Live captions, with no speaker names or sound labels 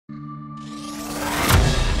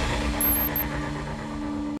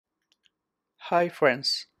Hi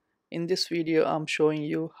friends, in this video I'm showing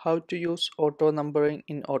you how to use auto numbering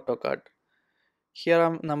in AutoCAD. Here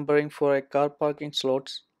I'm numbering for a car parking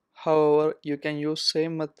slots. However, you can use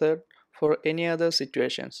same method for any other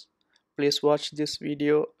situations. Please watch this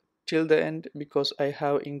video till the end because I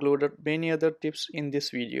have included many other tips in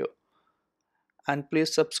this video. And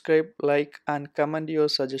please subscribe, like and comment your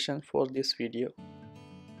suggestion for this video.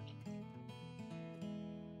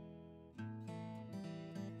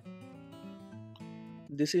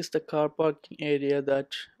 This is the car parking area that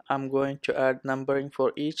I'm going to add numbering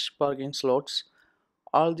for each parking slots.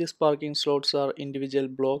 All these parking slots are individual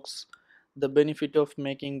blocks. The benefit of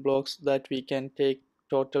making blocks that we can take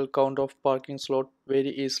total count of parking slot very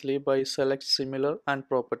easily by select similar and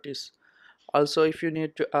properties. Also, if you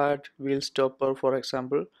need to add wheel stopper for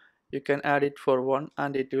example, you can add it for one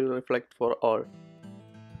and it will reflect for all.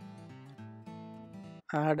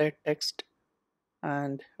 Add a text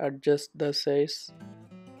and adjust the size.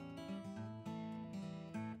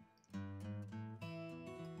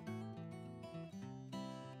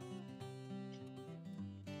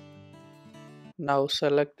 Now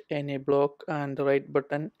select any block and right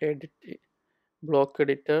button edit block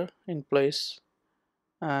editor in place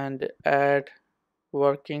and add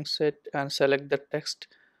working set and select the text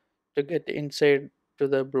to get inside to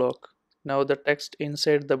the block. Now the text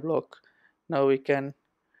inside the block. Now we can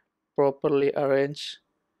properly arrange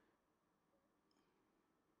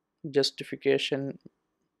justification.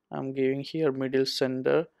 I'm giving here middle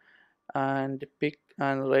center and pick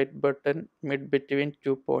and right button mid between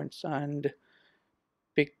 2 points and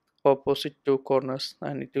pick opposite two corners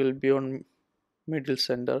and it will be on middle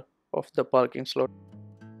center of the parking slot.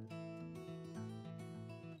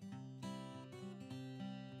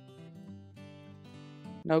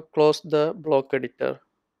 Now close the block editor,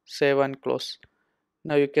 save and close.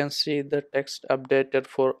 Now you can see the text updated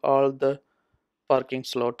for all the parking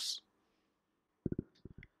slots.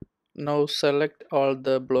 Now select all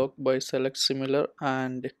the block by select similar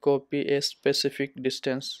and copy a specific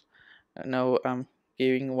distance. Now I'm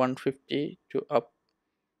giving 150 to up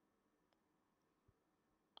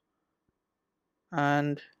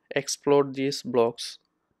and explode these blocks.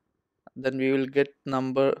 Then we will get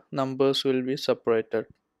numbers will be separated.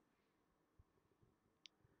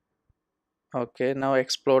 Okay, now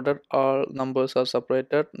exploded all numbers are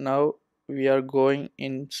separated. Now we are going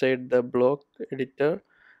inside the block editor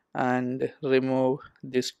and remove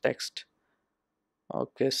this text.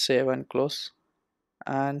 Okay, save and close.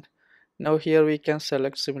 And now here we can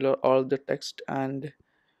select similar all the text and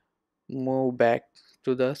move back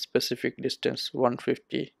to the specific distance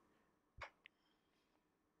 150.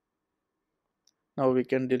 Now we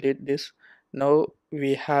can delete this. Now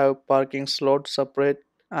we have parking slot separate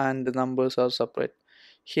and the numbers are separate.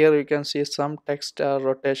 Here you can see some text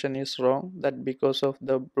rotation is wrong, that because of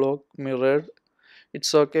the block mirrored.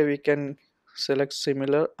 It's okay, we can select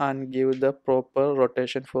similar and give the proper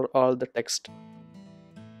rotation for all the text.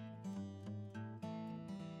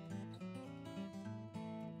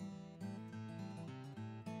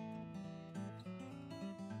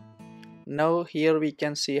 Now here we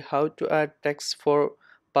can see how to add text for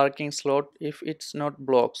parking slot if it's not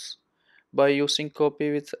blocks by using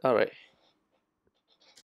copy with array.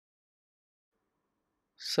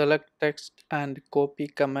 Select text and copy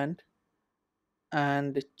command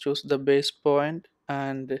and choose the base point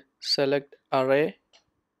and select array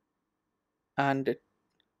and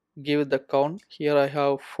give the count. Here I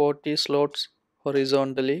have 40 slots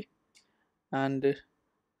horizontally and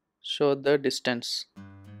show the distance.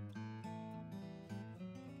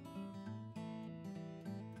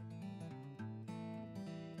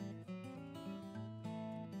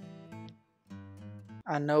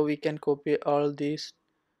 And now we can copy all these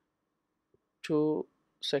two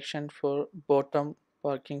sections for bottom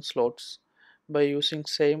parking slots by using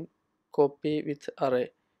same copy with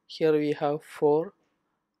array. Here we have 4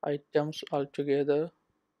 items altogether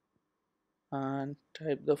and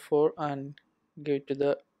type the 4 and give to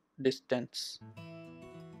the distance.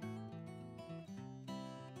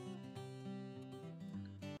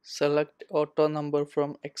 Select auto number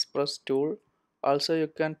from Express Tool. Also you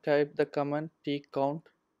can type the command tcount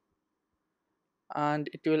and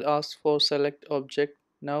it will ask for select object.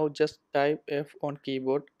 Now just type F on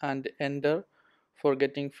keyboard and enter for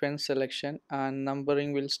getting fence selection and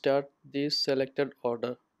numbering will start this selected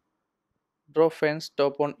order. Draw fence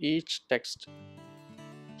top on each text.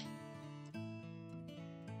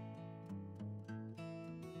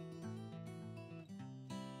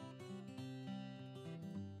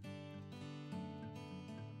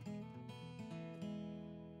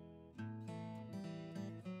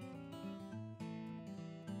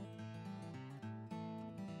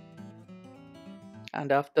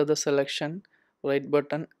 and after the selection, right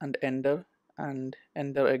button and enter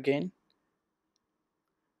again,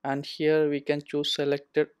 and here we can choose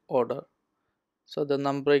selected order. So the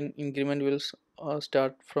numbering increment will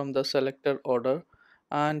start from the selected order,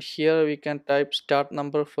 and here we can type start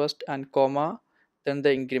number first and comma, then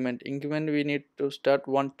the increment we need to start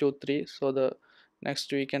 1 2 3, so the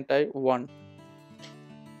next we can type 1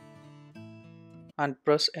 and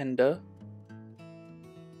press enter.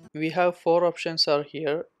 We have four options are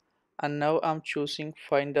here, and now I'm choosing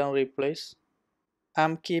find and replace.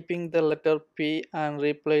 I'm keeping the letter P and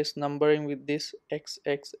replace numbering with this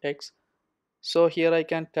XXX. So here I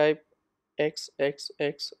can type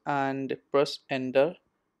XXX and press enter.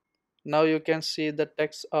 Now you can see the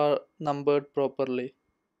texts are numbered properly.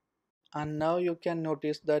 And now you can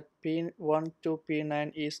notice that P1 to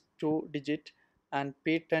P9 is 2 digit and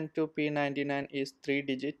P10 to P99 is 3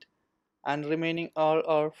 digit and remaining all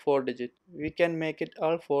are 4 digit. We can make it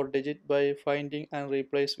all 4 digit by finding and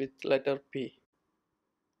replace with letter P.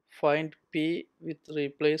 Find P with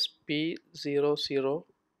replace P00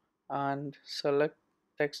 and select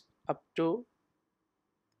text up to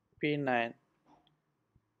P9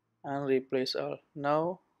 and replace all.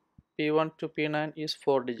 Now P1 to P9 is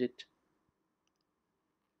 4 digit,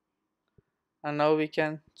 and now we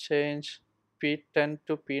can change P10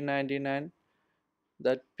 to P99,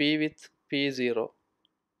 that P with P0.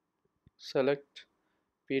 Select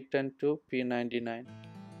P10 to P99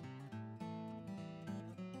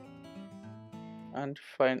 and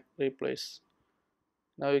find replace.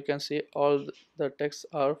 Now you can see all the texts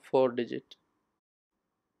are 4 digit.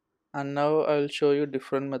 And now I will show you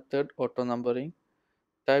different method auto numbering.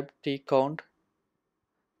 Type T count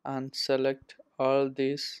and select all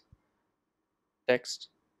these text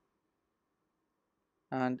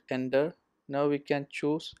and enter. Now we can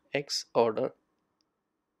choose X order.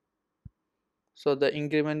 So the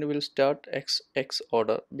increment will start X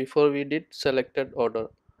order. Before we did selected order.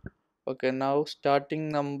 Okay, now starting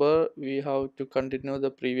number we have to continue the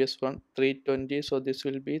previous one 320. So this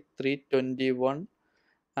will be 321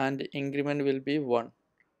 and increment will be 1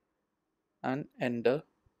 and enter.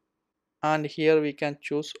 And here we can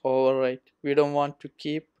choose overwrite. We don't want to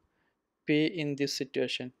keep P in this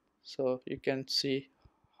situation. So you can see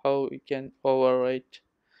how we can overwrite.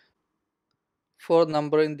 For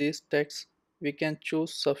numbering these texts, we can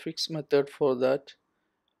choose suffix method for that.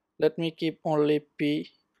 Let me keep only P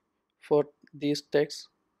for these texts.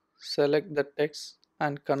 Select the text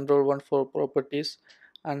and control 1 for properties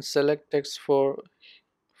and select text for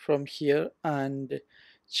from here and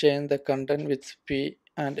change the content with P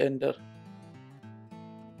and enter.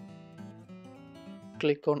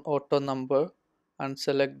 Click on auto number and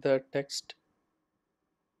select the text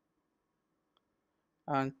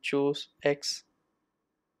and choose X,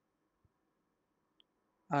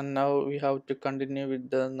 and now we have to continue with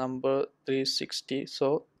the number 360.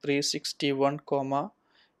 So 361 comma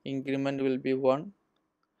increment will be 1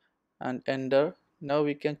 and enter. Now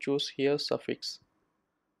we can choose here suffix.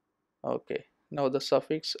 Okay, now the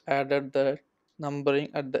suffix added the numbering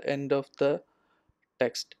at the end of the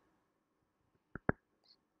text.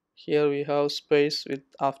 Here we have space with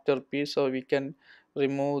after P, so we can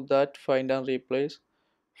remove that, find and replace.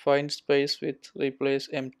 Find space with replace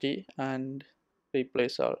empty and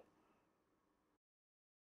replace all.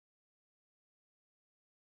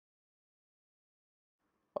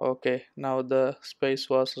 Okay, now the space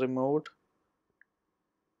was removed.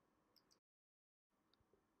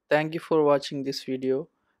 Thank you for watching this video.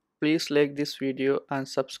 Please like this video and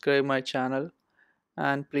subscribe my channel,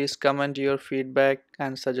 and please comment your feedback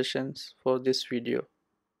and suggestions for this video.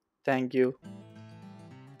 Thank you.